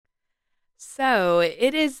So,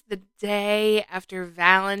 it is the day after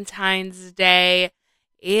Valentine's Day.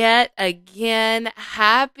 Yet again,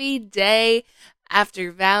 happy day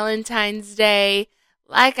after Valentine's Day.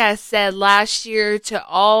 Like I said last year to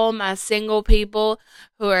all my single people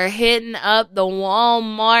who are hitting up the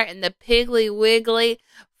Walmart and the Piggly Wiggly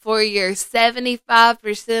for your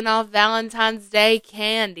 75% off Valentine's Day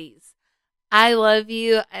candies. I love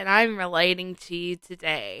you and I'm relating to you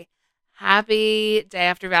today. Happy day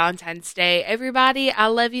after Valentine's Day, everybody. I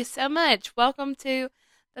love you so much. Welcome to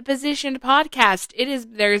the Positioned Podcast.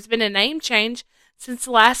 There's been a name change since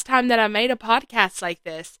the last time that I made a podcast like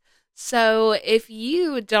this. So if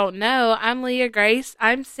you don't know, I'm Leah Grace.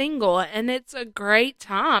 I'm single and it's a great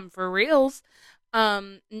time for reals.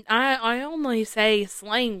 I only say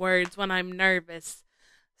slang words when I'm nervous.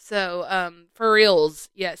 So, for reals,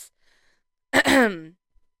 yes.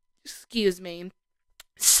 Excuse me.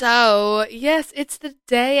 So, yes, it's the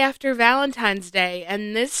day after Valentine's Day,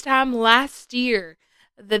 and this time last year,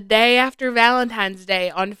 the day after Valentine's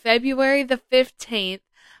Day, on February the 15th,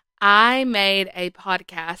 I made a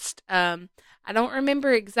podcast. I don't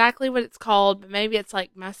remember exactly what it's called, but maybe it's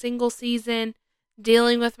like my single season,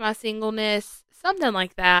 dealing with my singleness, something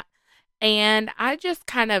like that. And I just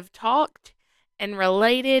kind of talked and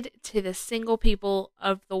related to the single people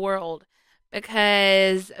of the world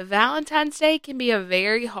because Valentine's Day can be a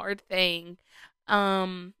very hard thing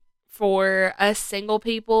for us single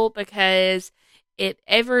people because it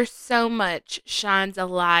ever so much shines a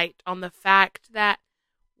light on the fact that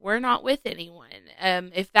we're not with anyone.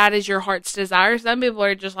 If that is your heart's desire, some people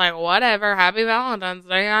are just like, whatever, happy Valentine's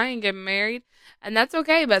Day, I ain't getting married. And that's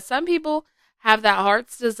okay, but some people have that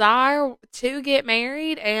heart's desire to get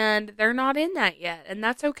married and they're not in that yet, and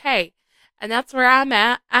that's okay. And that's where I'm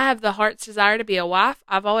at. I have the heart's desire to be a wife.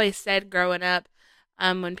 I've always said growing up,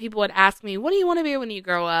 when people would ask me, what do you want to be when you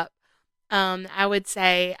grow up? I would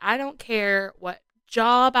say, I don't care what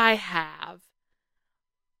job I have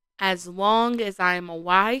as long as I'm a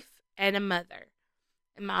wife and a mother.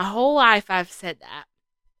 And my whole life I've said that.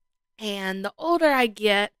 And the older I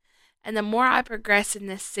get and the more I progress in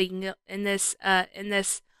this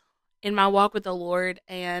in my walk with the Lord,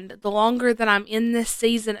 and the longer that I'm in this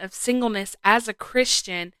season of singleness as a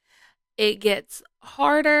Christian, it gets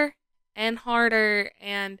harder and harder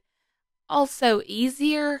and also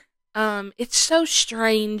easier. It's so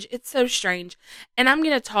strange. It's so strange. And I'm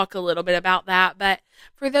going to talk a little bit about that. But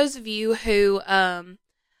for those of you who,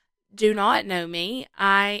 do not know me,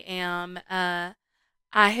 I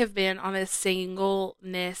have been on a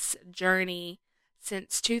singleness journey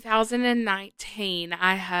since 2019.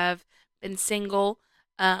 I have been single,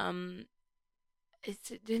 it's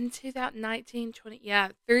in 2019, 20, yeah,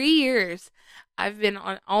 3 years. I've been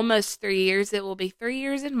on almost 3 years. It will be 3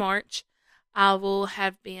 years in March. I will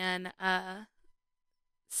have been,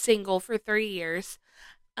 single for 3 years.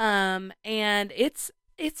 And it's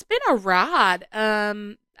been a ride.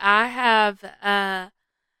 I have,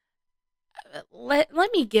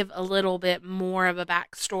 let me give a little bit more of a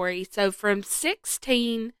backstory. So from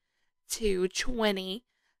 16 to 20,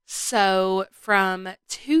 so from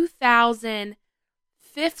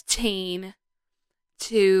 2015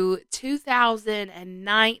 to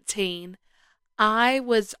 2019, I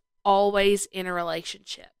was always in a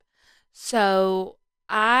relationship. So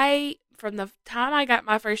from the time I got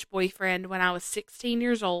my first boyfriend when I was 16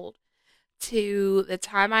 years old to the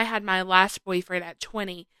time I had my last boyfriend at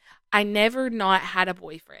 20, I never not had a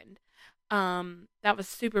boyfriend. That was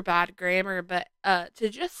super bad grammar, but to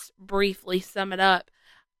just briefly sum it up,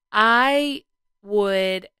 I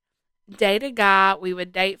would date a guy, we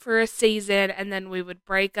would date for a season, and then we would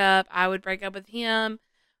break up. I would break up with him.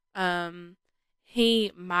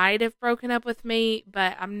 He might have broken up with me,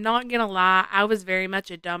 but I'm not gonna lie, I was very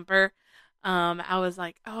much a dumper. I was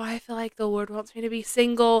like, oh, I feel like the Lord wants me to be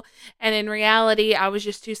single. And in reality, I was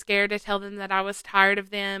just too scared to tell them that I was tired of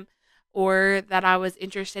them or that I was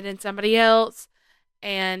interested in somebody else.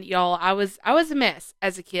 And y'all, I was a mess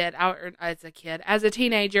as a kid. As a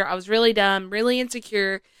teenager, I was really dumb, really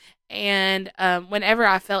insecure. And whenever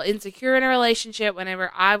I felt insecure in a relationship,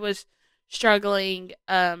 whenever I was struggling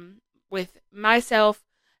with myself,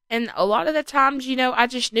 and a lot of the times, I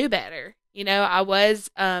just knew better. I was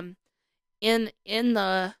in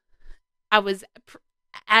the I was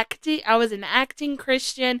acting. I was an acting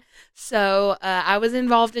Christian, so I was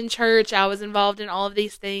involved in church. I was involved in all of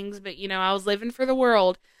these things, but I was living for the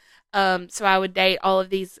world. So I would date all of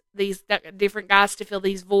these different guys to fill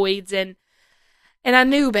these voids, and I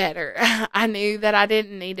knew better. I knew that I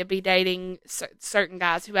didn't need to be dating certain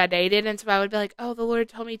guys who I dated, and so I would be like, "Oh, the Lord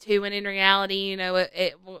told me to," and in reality,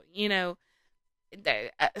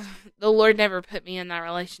 the Lord never put me in that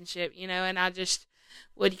relationship, and I just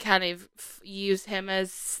would kind of use him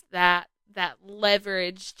as that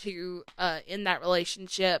leverage to in that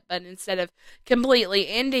relationship, but instead of completely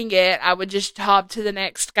ending it, I would just hop to the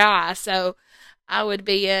next guy. So I would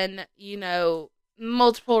be in,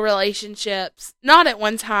 multiple relationships, not at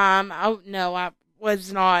one time. I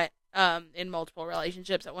was not in multiple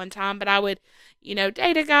relationships at one time, but I would,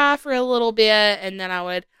 date a guy for a little bit, and then I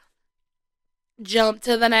would jump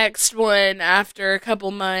to the next one after a couple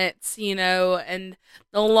months, and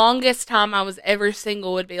the longest time I was ever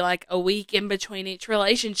single would be like a week in between each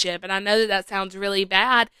relationship. And I know that sounds really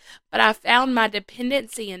bad, but I found my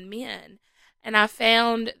dependency in men, and I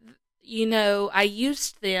found, I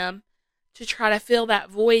used them to try to fill that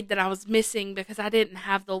void that I was missing because I didn't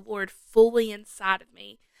have the Lord fully inside of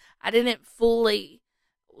me. I didn't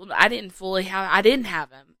I didn't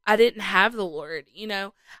have him. I didn't have the Lord,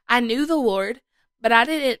 I knew the Lord, but I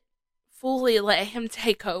didn't fully let him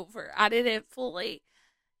take over. I didn't fully,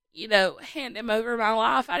 hand him over my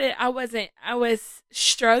life. I was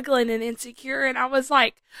struggling and insecure, and I was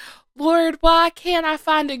like, Lord, why can't I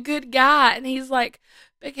find a good guy? And he's like,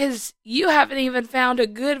 because you haven't even found a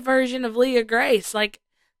good version of Leah Grace. Like,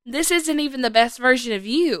 this isn't even the best version of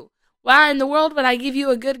you. Why in the world would I give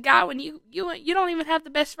you a good guy when you don't even have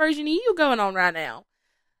the best version of you going on right now?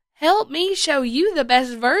 Help me show you the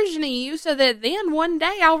best version of you so that then one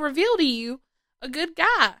day I'll reveal to you a good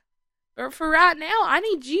guy. But for right now, I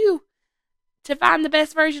need you to find the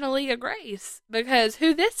best version of Leah Grace. Because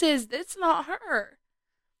who this is, that's not her.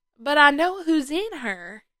 But I know who's in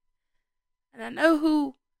her. And I know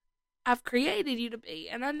who I've created you to be.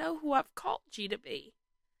 And I know who I've called you to be.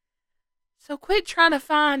 So quit trying to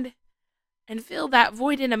find and fill that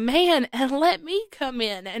void in a man and let me come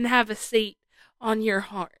in and have a seat on your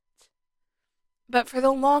heart. But for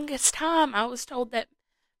the longest time, I was told that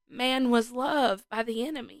man was loved by the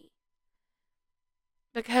enemy.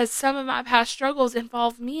 Because some of my past struggles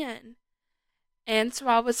involve men. And so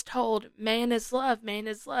I was told, man is love, man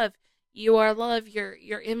is love. You are love, your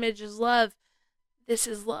image is love. This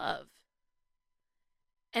is love.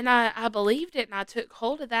 And I believed it, and I took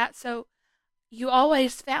hold of that. So you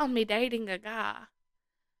always found me dating a guy.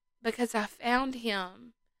 Because I found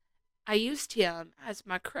him. I used him as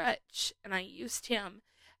my crutch, and I used him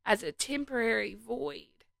as a temporary void.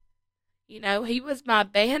 He was my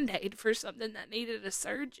Band-Aid for something that needed a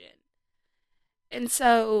surgeon. And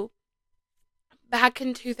so, back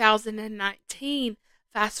in 2019,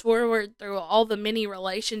 fast forward through all the many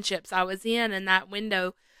relationships I was in that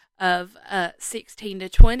window of 16 to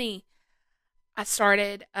 20, I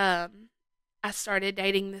started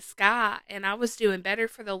dating this guy, and I was doing better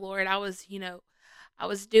for the Lord. I was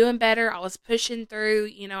doing better. I was pushing through.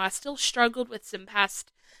 I still struggled with some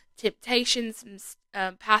past temptations,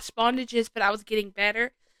 some past bondages, but I was getting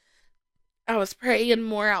better. I was praying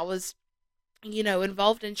more. I was,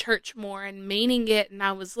 involved in church more and meaning it. And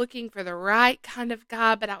I was looking for the right kind of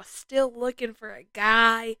guy, but I was still looking for a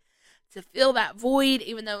guy to fill that void,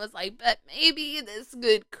 even though it was like, but maybe this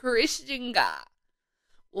good Christian guy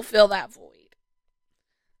will fill that void.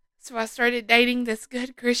 So I started dating this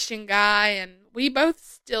good Christian guy, and we both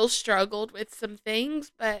still struggled with some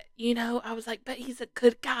things, but, I was like, but he's a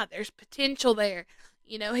good guy. There's potential there.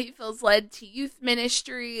 He feels led to youth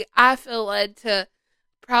ministry. I feel led to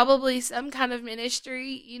probably some kind of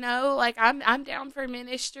ministry, like I'm down for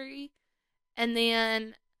ministry. And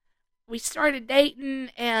then we started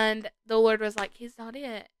dating, and the Lord was like, he's not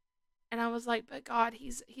it. And I was like, but God,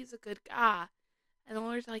 he's a good guy. And the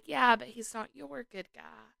Lord's like, yeah, but he's not your good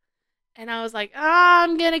guy. And I was like,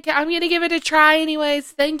 I'm gonna give it a try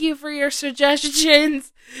anyways. Thank you for your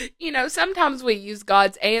suggestions. Sometimes we use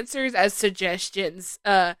God's answers as suggestions,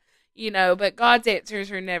 but God's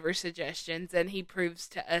answers are never suggestions, and he proves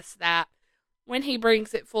to us that when he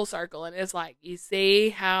brings it full circle and is like, you see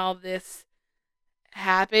how this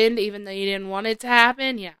happened, even though you didn't want it to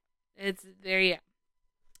happen? Yeah, it's there, yeah.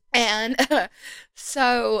 And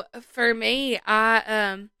so for me,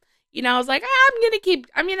 I was like,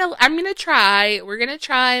 I'm gonna try. We're gonna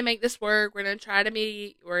try and make this work. We're gonna try to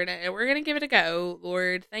meet. We're gonna give it a go.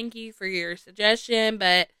 Lord, thank you for your suggestion,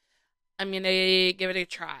 but I'm gonna give it a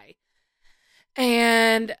try.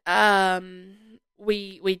 And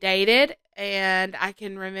we dated, and I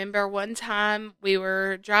can remember one time we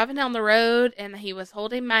were driving down the road, and he was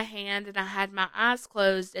holding my hand, and I had my eyes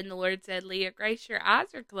closed, and the Lord said, Leah Grace, your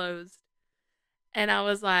eyes are closed. And I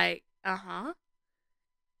was like, uh-huh.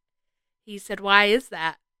 He said, why is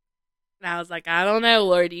that? And I was like, I don't know,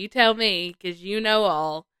 Lord, you tell me, because you know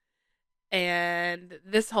all. And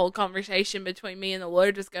this whole conversation between me and the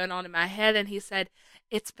Lord was going on in my head. And he said,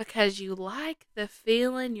 it's because you like the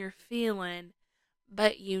feeling you're feeling,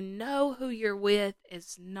 but you know who you're with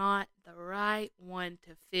is not the right one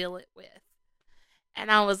to feel it with. And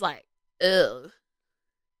I was like, ugh.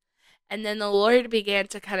 And then the Lord began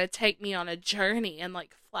to kind of take me on a journey and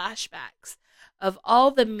like flashbacks of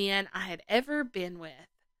all the men I had ever been with.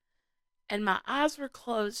 And my eyes were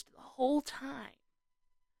closed the whole time.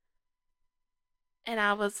 And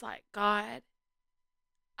I was like, God,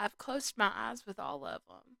 I've closed my eyes with all of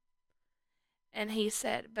them. And he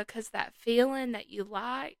said, because that feeling that you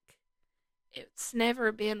like, it's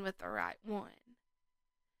never been with the right one.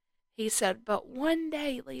 He said, but one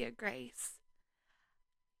day, Leah Grace,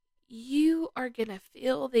 you are going to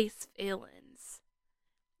feel these feelings.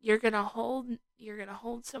 You're going to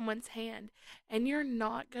hold someone's hand, and you're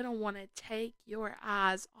not going to want to take your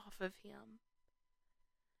eyes off of him.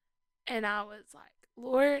 And I was like,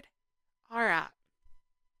 Lord, all right.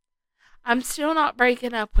 I'm still not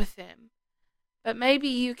breaking up with him, but maybe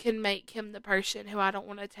you can make him the person who I don't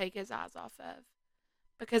want to take his eyes off of.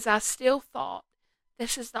 Because I still thought,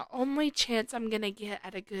 this is the only chance I'm going to get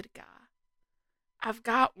at a good guy. I've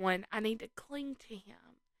got one. I need to cling to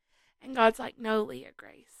him. And God's like, no, Leah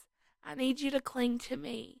Grace. I need you to cling to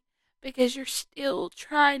me. Because you're still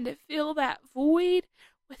trying to fill that void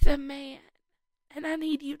with a man. And I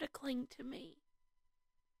need you to cling to me.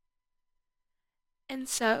 And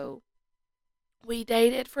so, we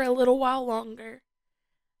dated for a little while longer.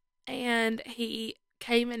 And he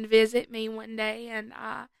came and visit me one day. And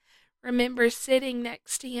I remember sitting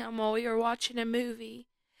next to him while we were watching a movie.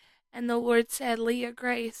 And the Lord said, Leah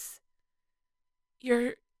Grace,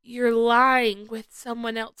 you're lying with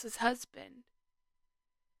someone else's husband.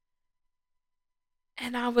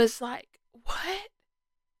 And I was like, what?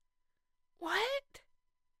 What?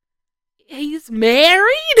 He's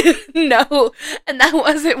married? No. And that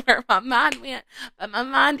wasn't where my mind went. But my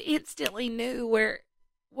mind instantly knew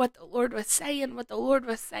what the Lord was saying. What the Lord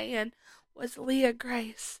was saying was, Leah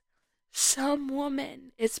Grace, some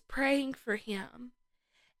woman is praying for him.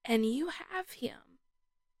 And you have him.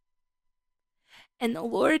 And the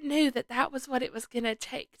Lord knew that that was what it was going to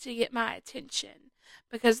take to get my attention.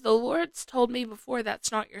 Because the Lord's told me before,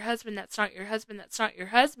 that's not your husband, that's not your husband, that's not your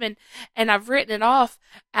husband. And I've written it off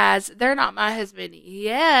as, they're not my husband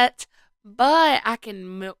yet, but I can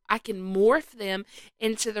morph them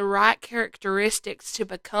into the right characteristics to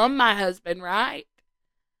become my husband, right?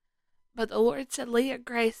 But the Lord said, Leah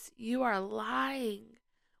Grace, you are lying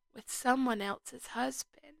with someone else's husband.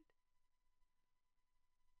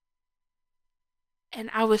 And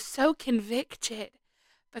I was so convicted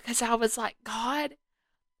because I was like, God,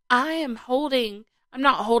 I'm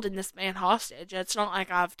not holding this man hostage. It's not like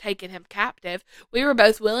I've taken him captive. We were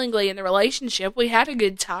both willingly in the relationship. We had a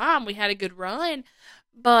good time. We had a good run.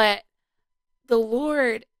 But the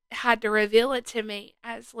Lord had to reveal it to me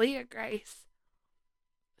as, Leah Grace,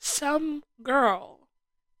 some girl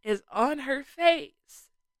is on her face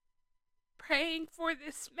praying for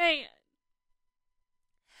this man.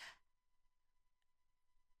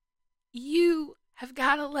 You have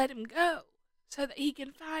got to let him go so that he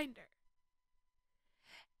can find her.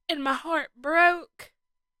 And my heart broke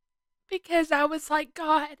because I was like,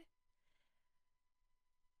 God,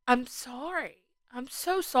 I'm sorry. I'm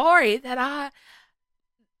so sorry that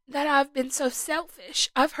I've been so selfish.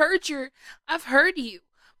 I've heard you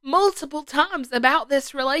multiple times about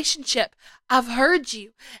this relationship. I've heard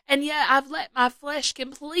you, and yet I've let my flesh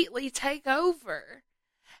completely take over.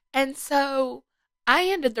 And so I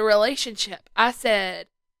ended the relationship. I said,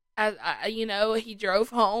 he drove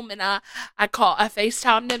home, and I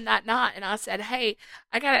FaceTimed him that night, and I said, hey,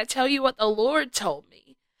 I gotta tell you what the Lord told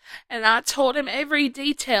me. And I told him every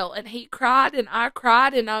detail, and he cried, and I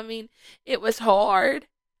cried, and it was hard.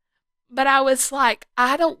 But I was like,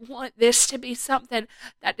 I don't want this to be something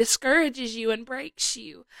that discourages you and breaks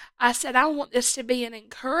you. I said, I want this to be an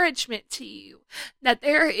encouragement to you, that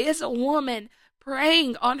there is a woman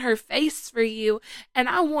praying on her face for you, and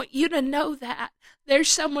I want you to know that there's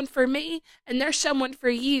someone for me and there's someone for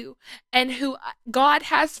you, and who God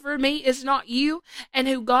has for me is not you, and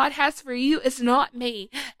who God has for you is not me,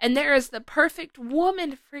 and there is the perfect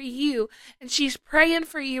woman for you, and she's praying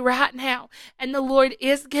for you right now, and the Lord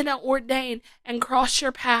is gonna ordain and cross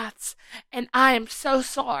your paths. And I am so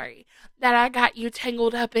sorry that I got you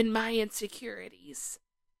tangled up in my insecurities.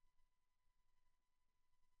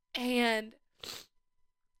 And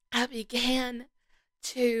I began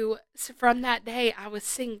so from that day, I was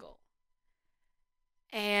single.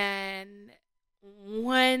 And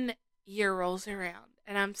 1 year rolls around,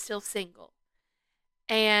 and I'm still single.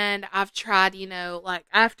 And I've tried, like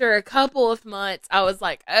after a couple of months, I was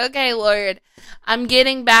like, okay, Lord, I'm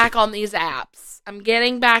getting back on these apps. I'm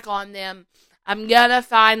getting back on them. I'm gonna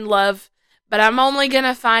find love, but I'm only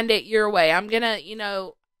gonna find it your way. I'm gonna,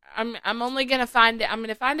 I'm only gonna find it. I'm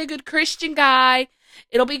gonna find a good Christian guy.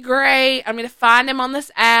 It'll be great. I'm gonna find him on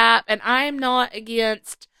this app, and I am not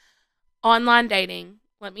against online dating.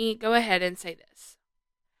 Let me go ahead and say this.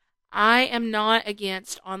 I am not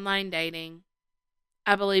against online dating.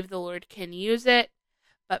 I believe the Lord can use it.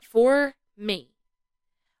 But for me,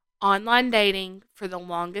 online dating for the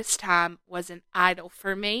longest time was an idol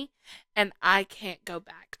for me, and I can't go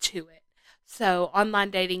back to it. So online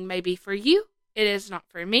dating may be for you. It is not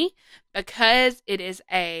for me because it is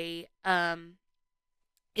it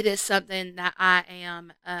is something that I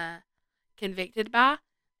am convicted by.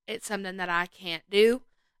 It's something that I can't do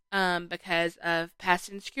because of past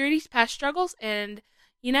insecurities, past struggles, and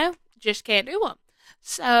just can't do them.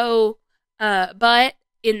 So, but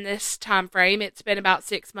in this time frame, it's been about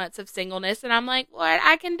 6 months of singleness, and I'm like, Lord,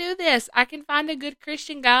 I can do this. I can find a good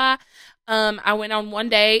Christian guy. I went on one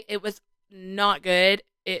day. It was not good.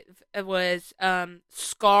 It was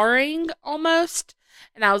scarring almost,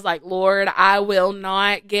 and I was like, Lord, I will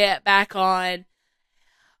not get back on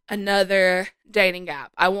another dating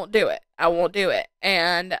app. I won't do it. I won't do it.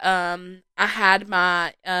 And I had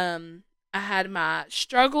my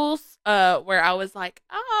struggles where I was like,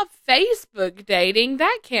 oh, Facebook dating,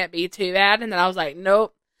 that can't be too bad. And then I was like,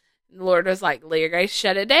 nope. And the Lord was like, Leah Grace,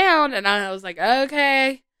 shut it down. And I was like,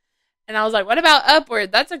 okay. And I was like, what about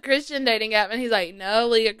Upward? That's a Christian dating app. And he's like, no,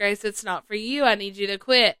 Leah Grace, it's not for you. I need you to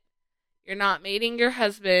quit. You're not meeting your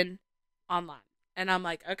husband online. And I'm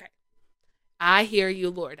like, okay. I hear you,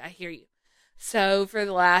 Lord. I hear you. So for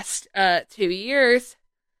the last 2 years,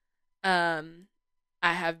 I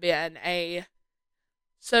have been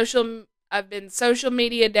I've been social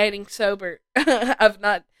media dating sober. I've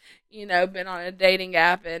not, been on a dating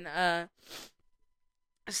app, and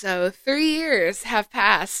so 3 years have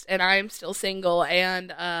passed, and I am still single,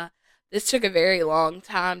 and this took a very long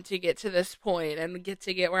time to get to this point and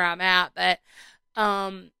get where I'm at, but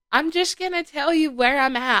I'm just gonna tell you where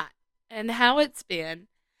I'm at and how it's been,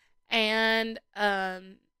 and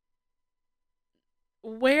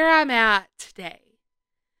where I'm at today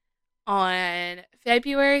on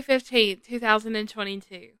February 15th,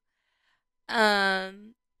 2022.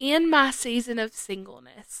 In my season of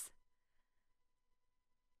singleness,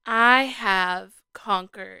 I have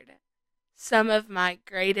conquered some of my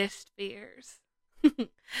greatest fears.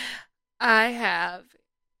 I have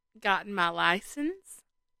gotten my license.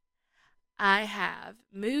 I have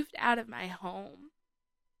moved out of my home.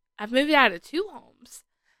 I've moved out of 2 homes.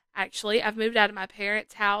 Actually, I've moved out of my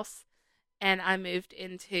parents' house, and I've moved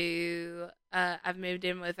in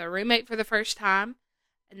with a roommate for the first time,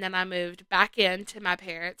 and then I moved back into my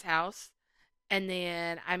parents' house, and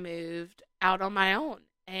then I moved out on my own.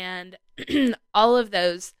 And all of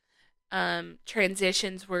those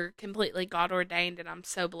transitions were completely God ordained, and I'm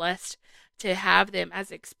so blessed to have them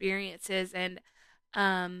as experiences. And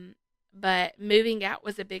but moving out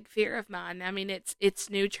was a big fear of mine. I mean, it's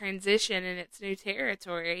new transition and it's new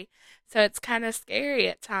territory, so it's kind of scary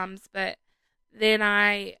at times. But then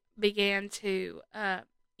I began to, I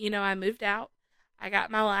moved out, I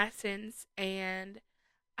got my license, and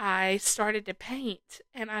I started to paint,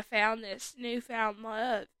 and I found this newfound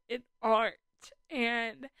love in art,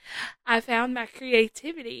 and I found my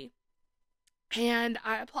creativity, and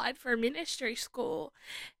I applied for ministry school,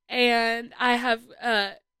 and I have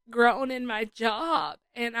grown in my job,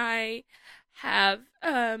 and I have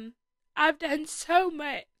I've done so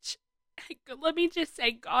much. Let me just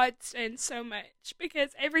say God's done so much,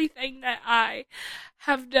 because everything that I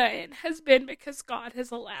have done has been because God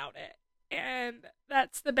has allowed it. And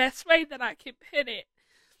that's the best way that I can put it,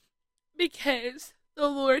 because the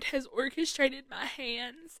Lord has orchestrated my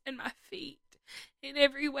hands and my feet in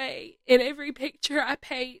every way, in every picture I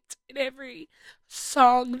paint, in every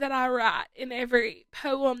song that I write, in every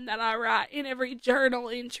poem that I write, in every journal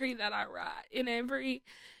entry that I write, in every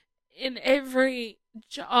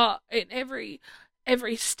job, in every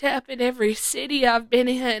step, in every city I've been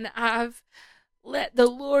in. I've let the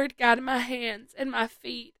Lord guide my hands and my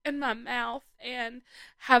feet and my mouth, and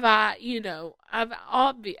I've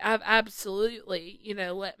absolutely,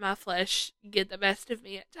 let my flesh get the best of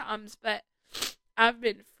me at times, but I've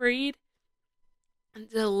been freed,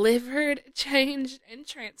 delivered, changed, and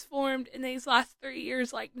transformed in these last 3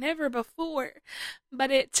 years like never before.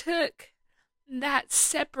 But it took that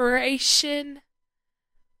separation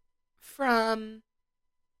from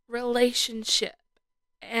relationship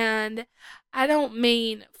And I don't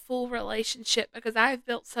mean full relationship, because I have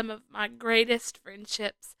built some of my greatest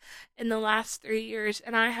friendships in the last 3 years,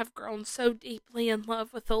 and I have grown so deeply in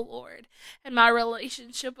love with the Lord, and my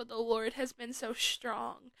relationship with the Lord has been so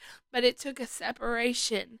strong. But it took a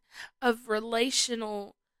separation of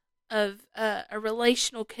a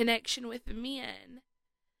relational connection with men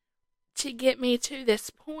to get me to this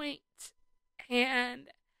point. And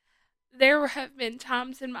there have been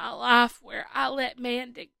times in my life where I let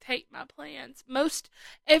man dictate my plans. Most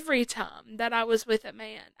every time that I was with a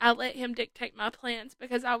man, I let him dictate my plans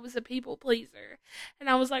because I was a people pleaser. And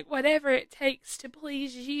I was like, whatever it takes to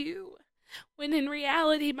please you. When in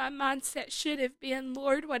reality, my mindset should have been,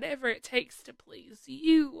 Lord, whatever it takes to please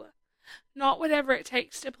you, not whatever it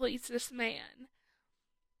takes to please this man.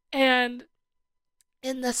 And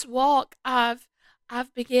in this walk, I've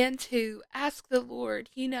began to ask the Lord,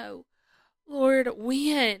 Lord,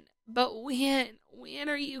 when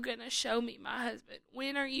are you going to show me my husband?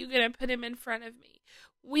 When are you going to put him in front of me?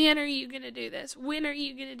 When are you going to do this? When are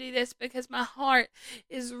you going to do this? Because my heart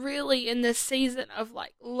is really in this season of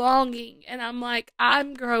like longing, and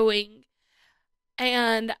I'm growing,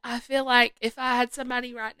 and I feel like if I had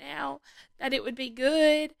somebody right now that it would be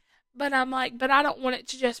good, but but I don't want it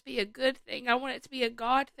to just be a good thing. I want it to be a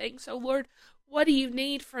God thing. So Lord, what do you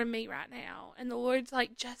need from me right now? And the Lord's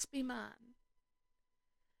like, just be mine.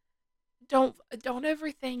 Don't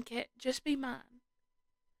overthink it. Just be mine.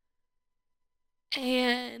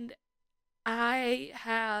 And I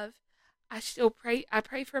still pray. I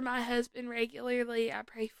pray for my husband regularly. I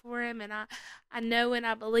pray for him, and I know and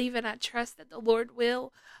I believe and I trust that the Lord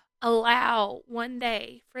will allow one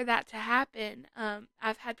day for that to happen.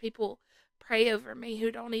 I've had people pray over me who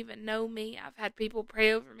don't even know me. I've had people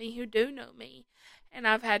pray over me who do know me. And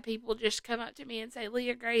I've had people just come up to me and say,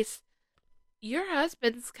 Leah Grace, your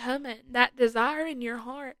husband's coming. That desire in your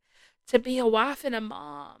heart to be a wife and a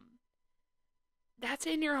mom, that's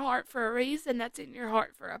in your heart for a reason. That's in your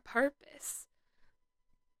heart for a purpose.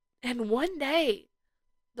 And one day,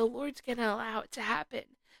 the Lord's going to allow it to happen.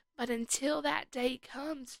 But until that day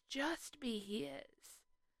comes, just be His.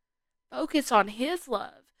 Focus on His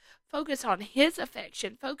love. Focus on His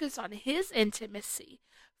affection. Focus on His intimacy.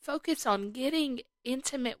 Focus on getting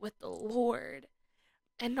intimate with the Lord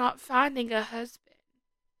and not finding a husband.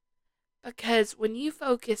 Because when you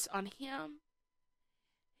focus on Him,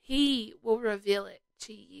 He will reveal it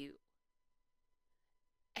to you.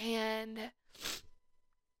 And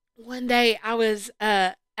one day I was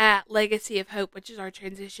at Legacy of Hope, which is our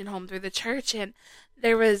transition home through the church, and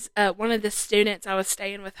there was one of the students. I was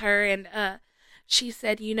staying with her, and she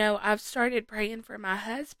said, I've started praying for my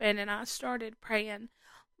husband, and I started praying,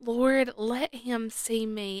 Lord, let him see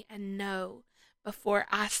me and know before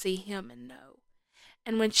I see him and know.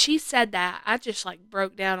 And when she said that, I just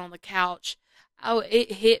broke down on the couch. Oh,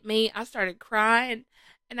 it hit me. I started crying,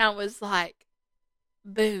 and I was like,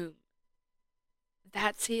 boom,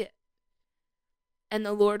 that's it. And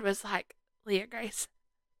the Lord was like, Leah Grace,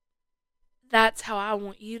 that's how I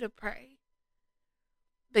want you to pray.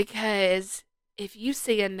 Because if you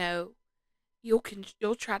see a no, you'll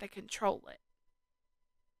try to control it.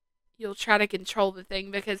 You'll try to control the thing,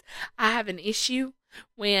 because I have an issue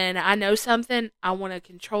when I know something, I want to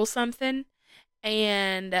control something,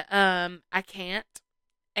 and I can't.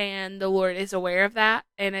 And the Lord is aware of that,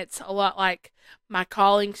 and it's a lot like my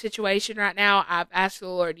calling situation right now. I've asked the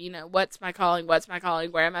Lord, what's my calling? What's my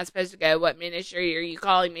calling? Where am I supposed to go? What ministry are you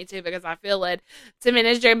calling me to? Because I feel it to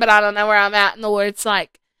ministry, but I don't know where I'm at. And the Lord's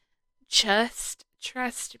like, just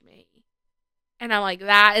trust me. And I'm like,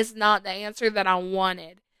 that is not the answer that I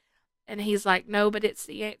wanted. And He's like, no, but it's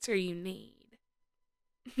the answer you need.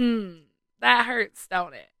 That hurts,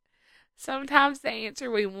 don't it? Sometimes the answer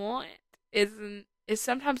we want is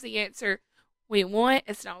sometimes the answer we want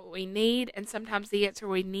is not what we need, and sometimes the answer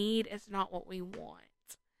we need is not what we want.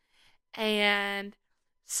 And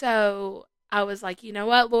so I was like, you know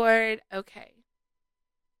what, Lord? Okay.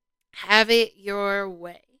 Have it your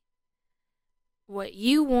way. What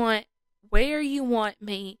you want, where you want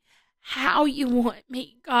me, how you want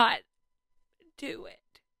me, God, do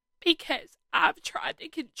it. Because I've tried to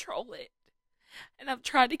control it. And I've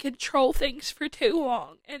tried to control things for too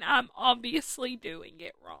long, and I'm obviously doing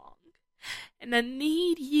it wrong. And I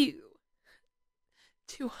need you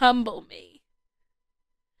to humble me.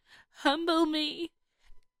 Humble me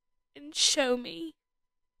and show me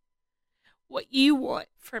what you want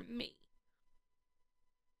from me.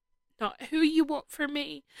 Not who you want from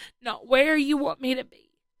me, not where you want me to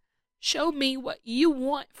be. Show me what you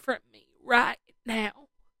want from me right now.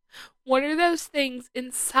 What are those things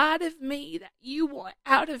inside of me that you want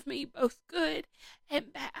out of me, both good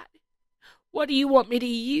and bad? What do you want me to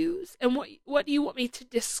use, and what do you want me to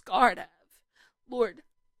discard of? Lord,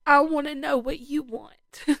 I want to know what you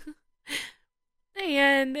want.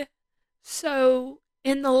 And so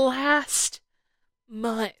in the last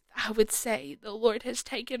month, I would say the Lord has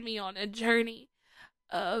taken me on a journey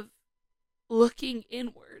of looking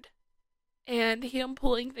inward and Him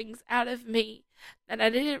pulling things out of me that I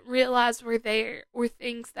didn't realize were there, or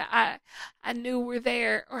things that I knew were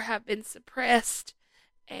there or have been suppressed,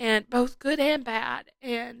 and both good and bad.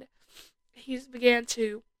 And He's began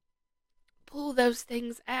to pull those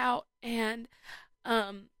things out, and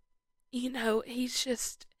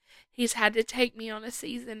he's had to take me on a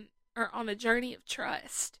season, or on a journey of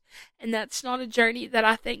trust. And that's not a journey that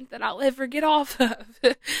I think that I'll ever get off of.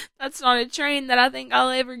 That's not a train that I think I'll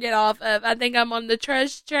ever get off of. I think I'm on the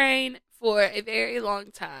trust train for a very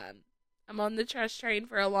long time. I'm on the trust train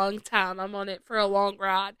for a long time. I'm on it for a long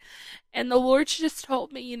ride. And the Lord's just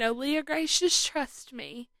told me, Leah Grace, just trust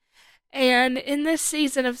me. And in this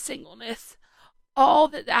season of singleness, all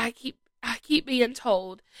that I keep being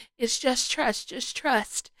told is just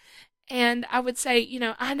trust. And I would say,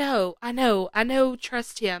 I know,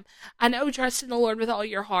 trust Him. I know, trust in the Lord with all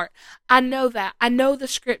your heart. I know that. I know the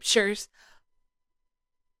scriptures.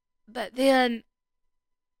 But then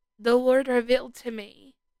the Lord revealed to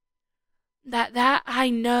me that I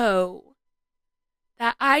know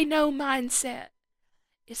mindset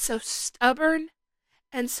is so stubborn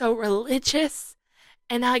and so religious,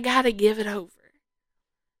 and I gotta give it over.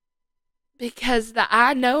 Because the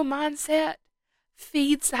I know mindset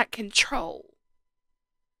feeds that control.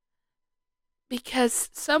 Because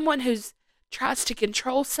someone who tries to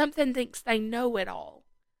control something thinks they know it all.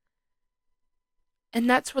 And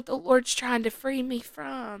that's what the Lord's trying to free me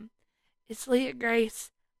from. Is, Leah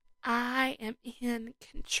Grace, I am in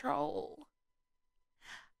control.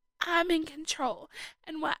 I'm in control.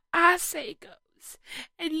 And what I say goes.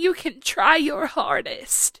 And you can try your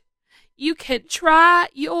hardest. You can try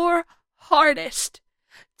your hardest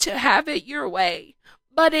to have it your way,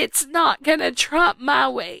 but it's not gonna trump my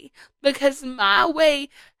way, because my way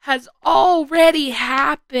has already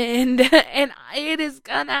happened, and it is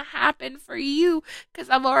gonna happen for you, because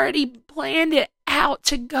I've already planned it out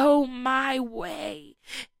to go my way.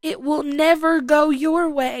 It will never go your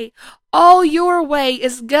way. All your way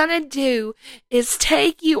is gonna do is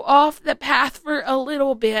take you off the path for a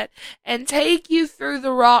little bit, and take you through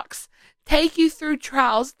the rocks, take you through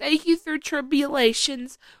trials, take you through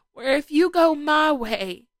tribulations, where if you go my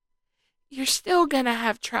way, you're still going to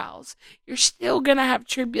have trials. You're still going to have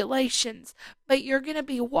tribulations. But you're going to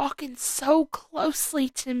be walking so closely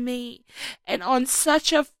to me and on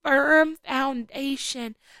such a firm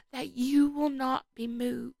foundation that you will not be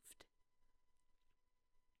moved.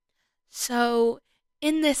 So,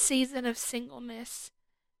 in this season of singleness,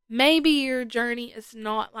 maybe your journey is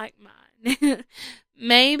not like mine.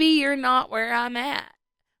 Maybe you're not where I'm at.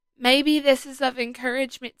 Maybe this is of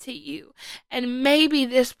encouragement to you. And maybe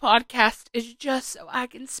this podcast is just so I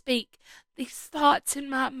can speak these thoughts in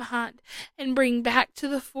my mind and bring back to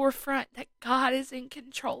the forefront that God is in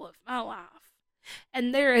control of my life.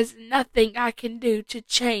 And there is nothing I can do to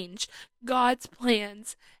change God's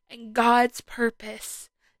plans and God's purpose.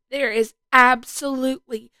 There is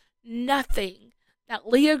absolutely nothing that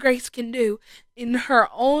Leah Grace can do in her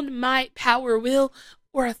own might, power, will,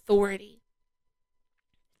 or authority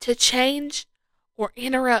to change or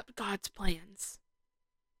interrupt God's plans.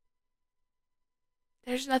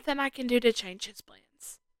 There's nothing I can do to change His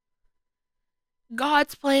plans.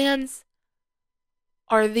 God's plans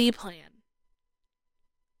are the plan.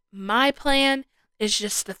 My plan is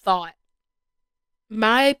just a thought.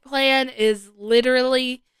 My plan is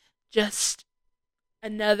literally just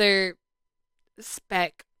another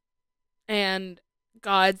speck, and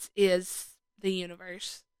God's is the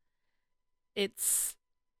universe. That's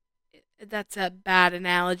a bad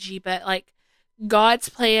analogy, but God's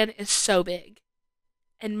plan is so big,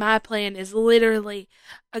 and my plan is literally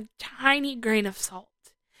a tiny grain of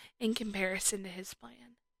salt in comparison to His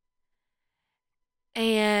plan.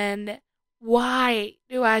 And why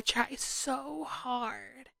do I try so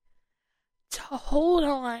hard to hold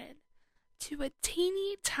on to a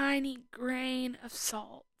teeny tiny grain of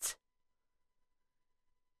salt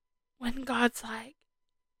when God's like,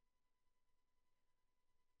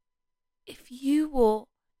 if you will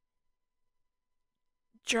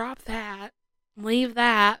drop that, leave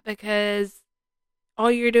that, because all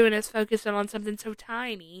you're doing is focusing on something so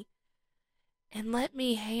tiny, and let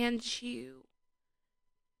me hand you,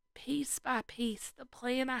 piece by piece, the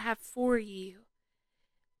plan I have for you,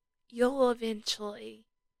 you'll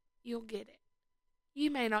get it. You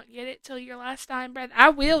may not get it till your last dying breath. I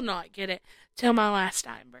will not get it till my last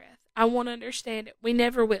dying breath. I won't understand it. We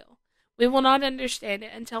never will. We will not understand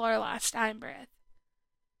it until our last dying breath.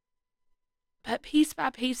 But piece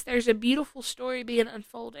by piece, there's a beautiful story being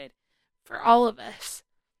unfolded for all of us.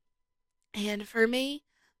 And for me,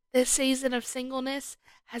 this season of singleness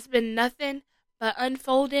has been nothing but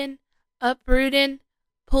unfolding, uprooting,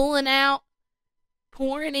 pulling out,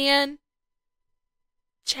 pouring in,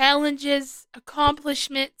 challenges,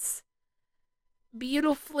 accomplishments,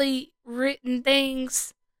 beautifully written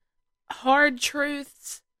things, hard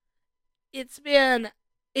truths. It's been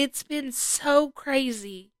so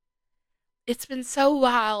crazy. It's been so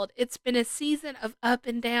wild. It's been a season of up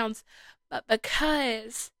and downs, but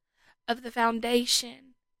because of the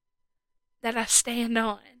foundation that I stand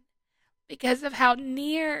on, because of how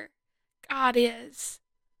near God is,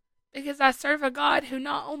 because I serve a God who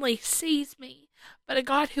not only sees me, but a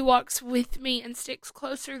God who walks with me and sticks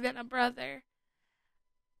closer than a brother.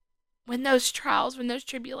 When those trials, when those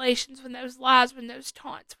tribulations, when those lies, when those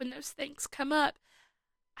taunts, when those things come up,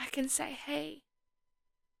 I can say, hey,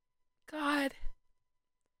 God,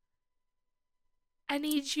 I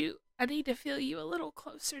need you. I need to feel you a little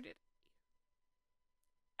closer today.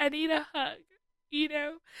 I need a hug.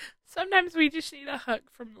 Sometimes we just need a hug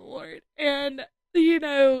from the Lord. And,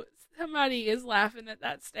 somebody is laughing at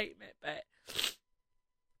that statement, but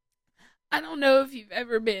I don't know if you've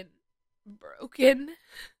ever been broken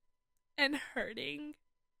and hurting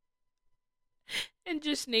and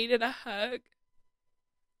just needed a hug.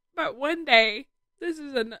 But one day, this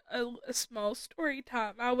is a small story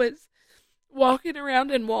time. I was walking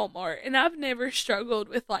around in Walmart, and I've never struggled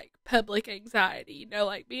with, public anxiety,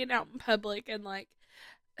 being out in public and,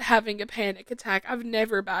 having a panic attack. I've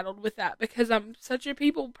never battled with that because I'm such a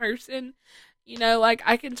people person,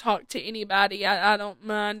 I can talk to anybody. I don't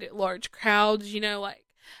mind large crowds,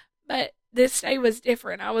 but this day was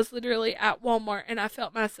different. I was literally at Walmart, and I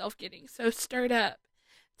felt myself getting so stirred up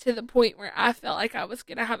to the point where I felt like I was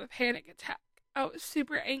going to have a panic attack. I was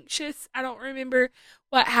super anxious. I don't remember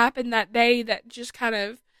what happened that day that just kind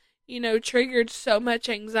of, triggered so much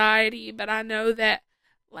anxiety, but I know that,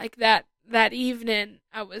 that evening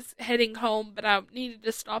I was heading home, but I needed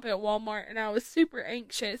to stop at Walmart, and I was super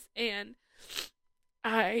anxious, and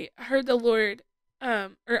I heard the Lord,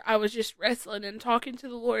 or I was just wrestling and talking to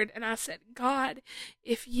the Lord, and I said, God,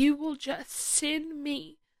 if you will just send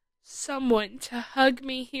me someone to hug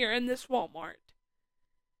me here in this Walmart,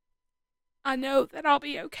 I know that I'll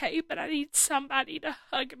be okay, but I need somebody to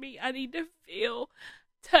hug me. I need to feel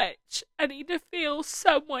touch. I need to feel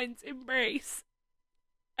someone's embrace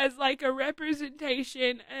as a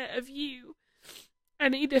representation of you. I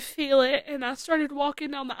need to feel it. And I started walking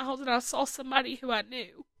down the aisles, and I saw somebody who I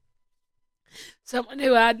knew. Someone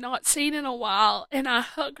who I had not seen in a while, and I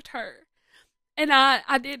hugged her. And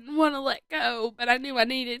I didn't want to let go, but I knew I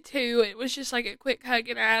needed to. It was just a quick hug,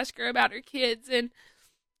 and I asked her about her kids,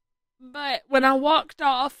 but when I walked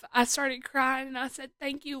off, I started crying, and I said,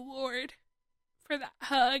 thank you, Lord, for that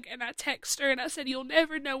hug. And I texted her, and I said, you'll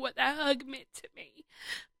never know what that hug meant to me,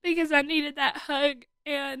 because I needed that hug.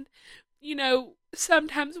 And,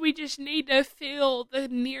 sometimes we just need to feel the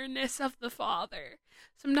nearness of the Father.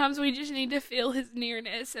 Sometimes we just need to feel His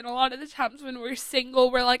nearness. And a lot of the times when we're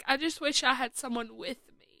single, we're like, I just wish I had someone with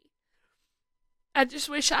me. I just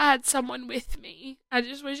wish I had someone with me. I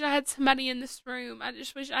just wish I had somebody in this room. I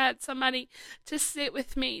just wish I had somebody to sit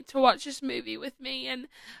with me, to watch this movie with me. And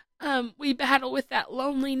we battle with that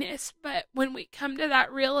loneliness. But when we come to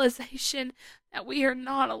that realization that we are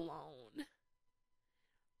not alone,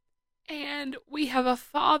 and we have a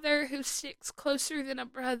Father who sticks closer than a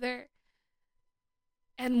brother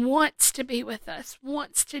and wants to be with us,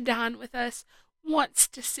 wants to dine with us, wants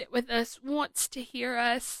to sit with us, wants to hear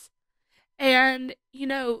us. And,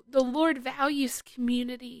 the Lord values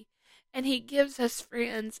community, and He gives us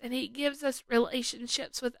friends, and He gives us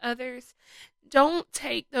relationships with others. Don't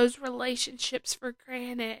take those relationships for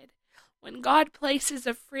granted. When God places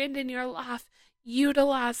a friend in your life,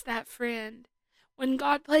 utilize that friend. When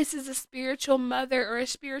God places a spiritual mother or a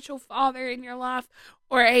spiritual father in your life,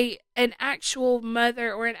 or an actual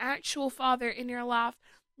mother or an actual father in your life,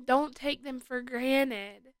 don't take them for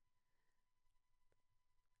granted.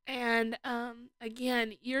 And,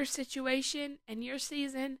 again, your situation and your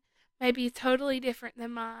season may be totally different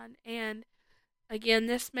than mine. And, again,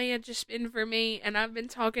 this may have just been for me, and I've been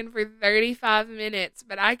talking for 35 minutes,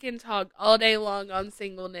 but I can talk all day long on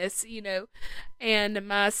singleness, and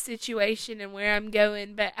my situation and where I'm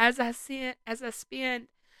going. But as I spend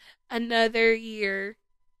another year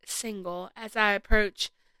single, as I approach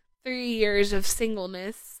 3 years of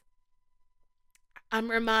singleness,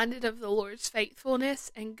 I'm reminded of the Lord's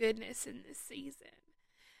faithfulness and goodness in this season.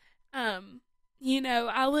 Um,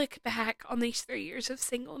 I look back on these 3 years of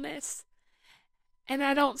singleness and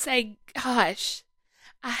I don't say, gosh,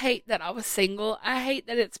 I hate that I was single. I hate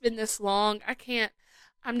that it's been this long. I can't,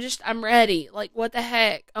 I'm ready. Like, what the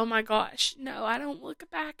heck? Oh my gosh. No, I don't look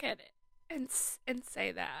back at it and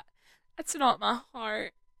say that. That's not my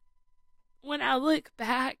heart. When I look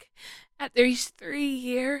back at these 3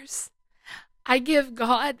 years, I give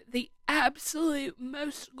God the absolute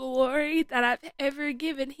most glory that I've ever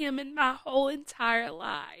given Him in my whole entire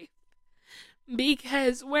life.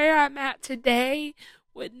 Because where I'm at today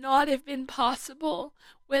would not have been possible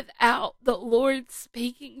without the Lord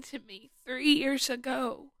speaking to me 3 years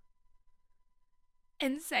ago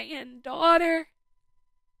and saying, daughter,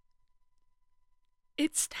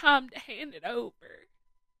 it's time to hand it over.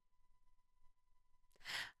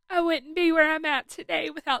 I wouldn't be where I'm at today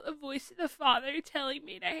without the voice of the Father telling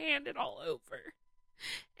me to hand it all over.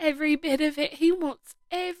 Every bit of it. He wants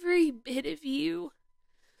every bit of you.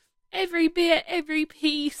 Every bit, every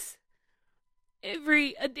piece,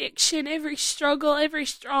 every addiction, every struggle, every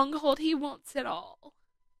stronghold. He wants it all.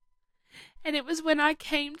 And it was when I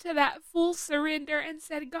came to that full surrender and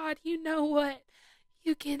said, God, you know what?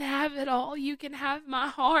 You can have it all. You can have my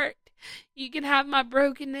heart. You can have my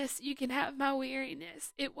brokenness. You can have my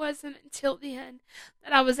weariness. It wasn't until then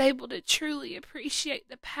that I was able to truly appreciate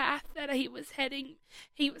the path that He was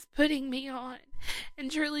putting me on, and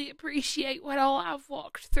truly appreciate what all I've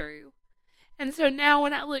walked through. And so now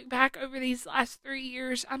when I look back over these last 3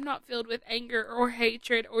 years, I'm not filled with anger or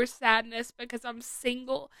hatred or sadness because I'm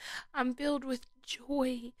single. I'm filled with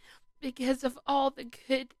joy because of all the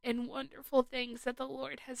good and wonderful things that the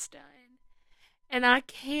Lord has done. And I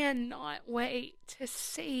cannot wait to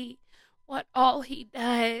see what all He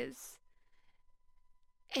does.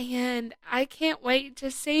 And I can't wait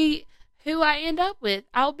to see who I end up with.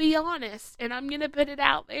 I'll be honest, and I'm going to put it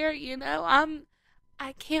out there,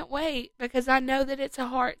 I can't wait because I know that it's a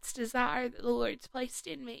heart's desire that the Lord's placed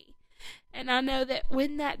in me. And I know that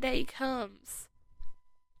when that day comes,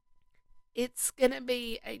 it's going to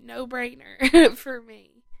be a no-brainer for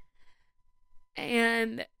me.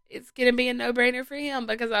 And it's going to be a no-brainer for Him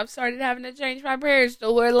because I've started having to change my prayers to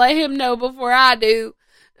Lord, let Him know before I do.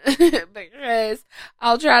 Because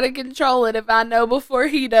I'll try to control it if I know before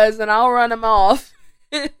He does, and I'll run Him off.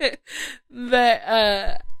 But,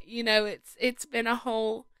 it's been a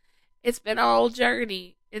whole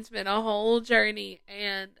journey. It's been a whole journey,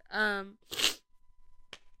 and,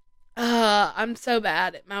 I'm so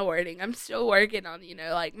bad at my wording. I'm still working on,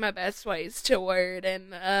 my best ways to word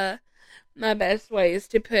and, my best ways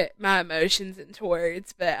to put my emotions into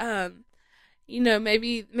words, but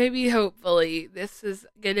maybe hopefully this is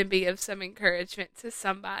gonna be of some encouragement to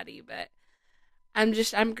somebody. But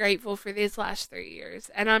I'm grateful for these last 3 years,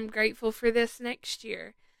 and I'm grateful for this next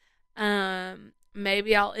year.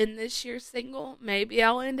 Maybe I'll end this year single. Maybe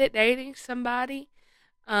I'll end it dating somebody.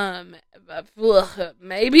 Maybe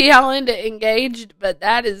I'll end it engaged, but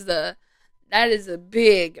that is a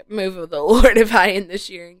big move of the Lord if I end this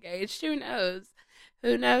year engaged. Who knows?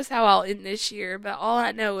 Who knows how I'll end this year? But all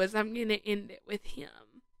I know is I'm going to end it with Him.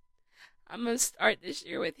 I'm going to start this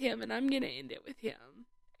year with Him, and I'm going to end it with Him.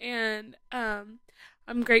 And I'm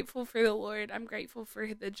grateful for the Lord. I'm grateful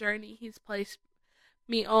for the journey He's placed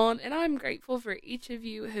me on. And I'm grateful for each of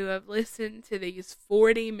you who have listened to these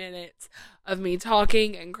 40 minutes of me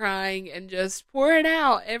talking and crying and just pouring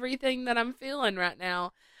out everything that I'm feeling right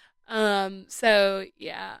now. So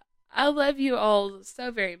yeah, I love you all so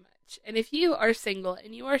very much. And if you are single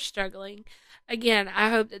and you are struggling, again, I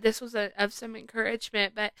hope that this was of some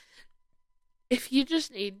encouragement. But if you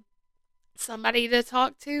just need somebody to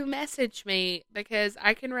talk to, message me, because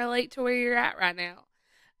I can relate to where you're at right now.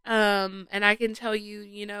 And I can tell you,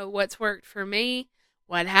 what's worked for me,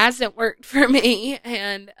 what hasn't worked for me,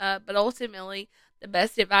 and, but ultimately, the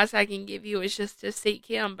best advice I can give you is just to seek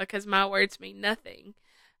Him, because my words mean nothing.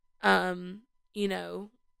 And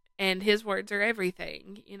His words are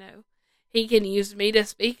everything. He can use me to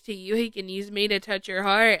speak to you. He can use me to touch your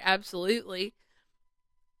heart. Absolutely.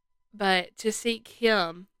 But to seek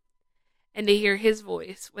Him and to hear His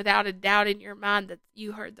voice without a doubt in your mind that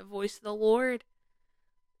you heard the voice of the Lord,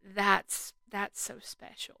 that's so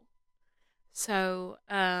special. So,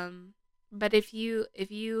 but if you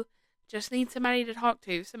just need somebody to talk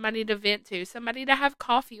to, somebody to vent to, somebody to have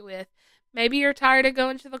coffee with, maybe you're tired of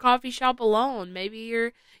going to the coffee shop alone. Maybe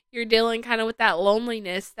you're dealing kind of with that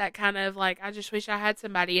loneliness, that kind of like, I just wish I had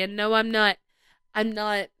somebody. And no, I'm not,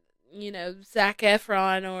 Zac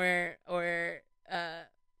Efron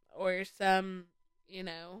or some, you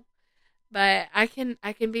know, but I can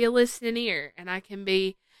be a listening ear, and I can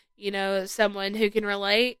be, someone who can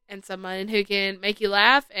relate, and someone who can make you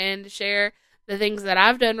laugh and share the things that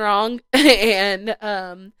I've done wrong and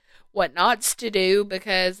what nots to do,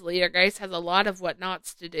 because Leader Grace has a lot of what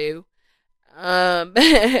nots to do.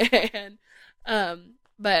 And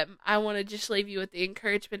but I want to just leave you with the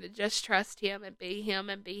encouragement to just trust him and be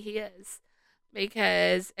his,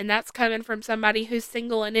 and that's coming from somebody who's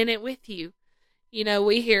single and in it with you.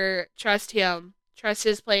 We hear trust him, trust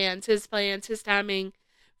his plans, his timing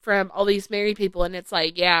from all these married people. And it's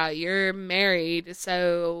like, yeah, you're married.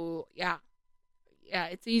 So, yeah,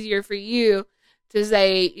 it's easier for you to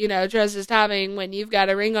say, trust his timing when you've got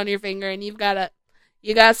a ring on your finger and you got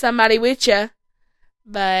somebody with you.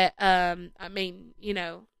 But, I mean,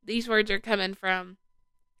 these words are coming from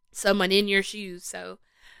someone in your shoes. So,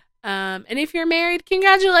 and if you're married,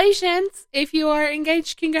 congratulations. If you are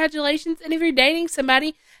engaged, congratulations. And if you're dating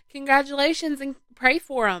somebody, congratulations, and pray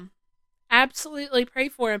for them. Absolutely pray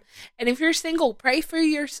for them. And if you're single, pray for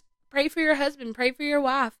your husband, pray for your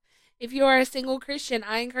wife. If you are a single Christian,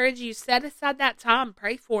 I encourage you, set aside that time,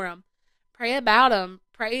 pray for them. Pray about them.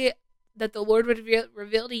 Pray that the Lord would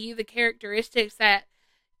reveal to you the characteristics that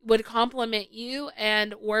would complement you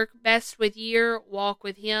and work best with your walk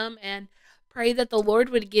with him, and pray that the Lord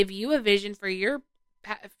would give you a vision for your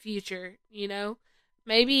future.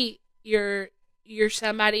 Maybe you're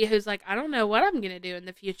somebody who's like, I don't know what I'm going to do in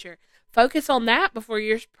the future. Focus on that before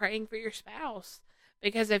you're praying for your spouse,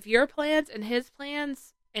 because if your plans and his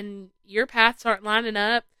plans and your paths aren't lining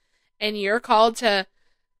up, and you're called to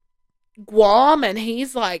Guam and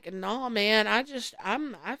he's like, no man, I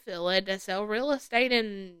feel led to sell real estate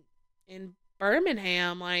in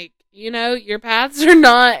Birmingham, like, your paths are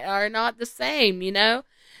not the same,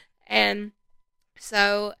 and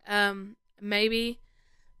so maybe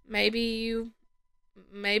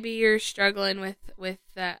you're struggling with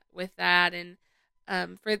that, and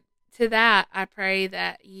for to that I pray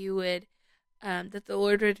that you would that the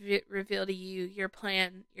Lord would reveal to you your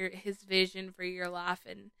plan, his vision for your life,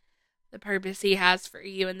 and the purpose he has for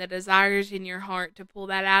you, and the desires in your heart to pull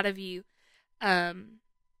that out of you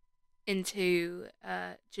into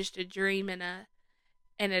just a dream and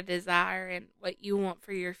a desire and what you want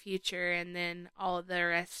for your future, and then all of the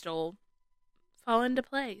rest will fall into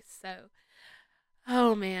place. So,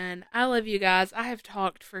 oh man, I love you guys. I have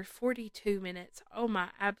talked for 42 minutes. Oh my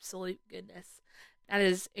absolute goodness. I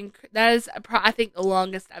think the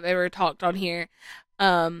longest I've ever talked on here.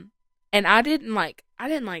 And I didn't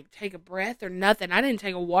take a breath or nothing. I didn't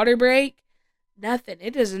take a water break. Nothing.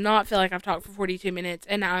 It does not feel like I've talked for 42 minutes,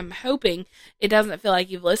 and I'm hoping it doesn't feel like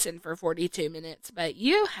you've listened for 42 minutes, but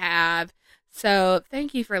you have. So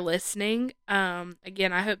thank you for listening.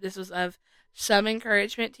 Again, I hope this was of some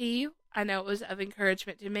encouragement to you. I know it was of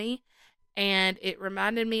encouragement to me, and it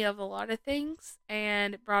reminded me of a lot of things,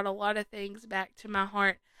 and it brought a lot of things back to my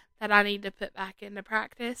heart that I need to put back into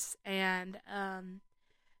practice, and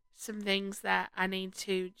some things that I need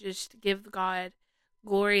to just give God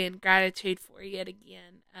glory and gratitude for yet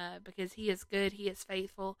again, because he is good, he is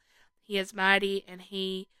faithful, he is mighty, and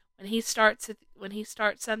when he starts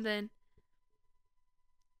something,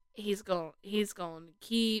 he's going to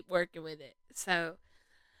keep working with it. So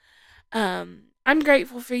I'm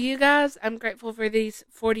grateful for you guys. I'm grateful for these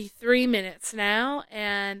 43 minutes now,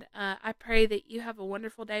 and I pray that you have a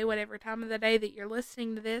wonderful day, whatever time of the day that you're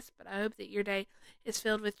listening to this, but I hope that your day is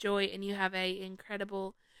filled with joy, and you have an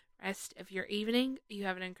incredible rest of your evening, you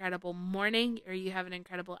have an incredible morning, or you have an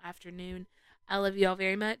incredible afternoon. I love you all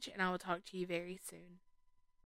very much, and I will talk to you very soon.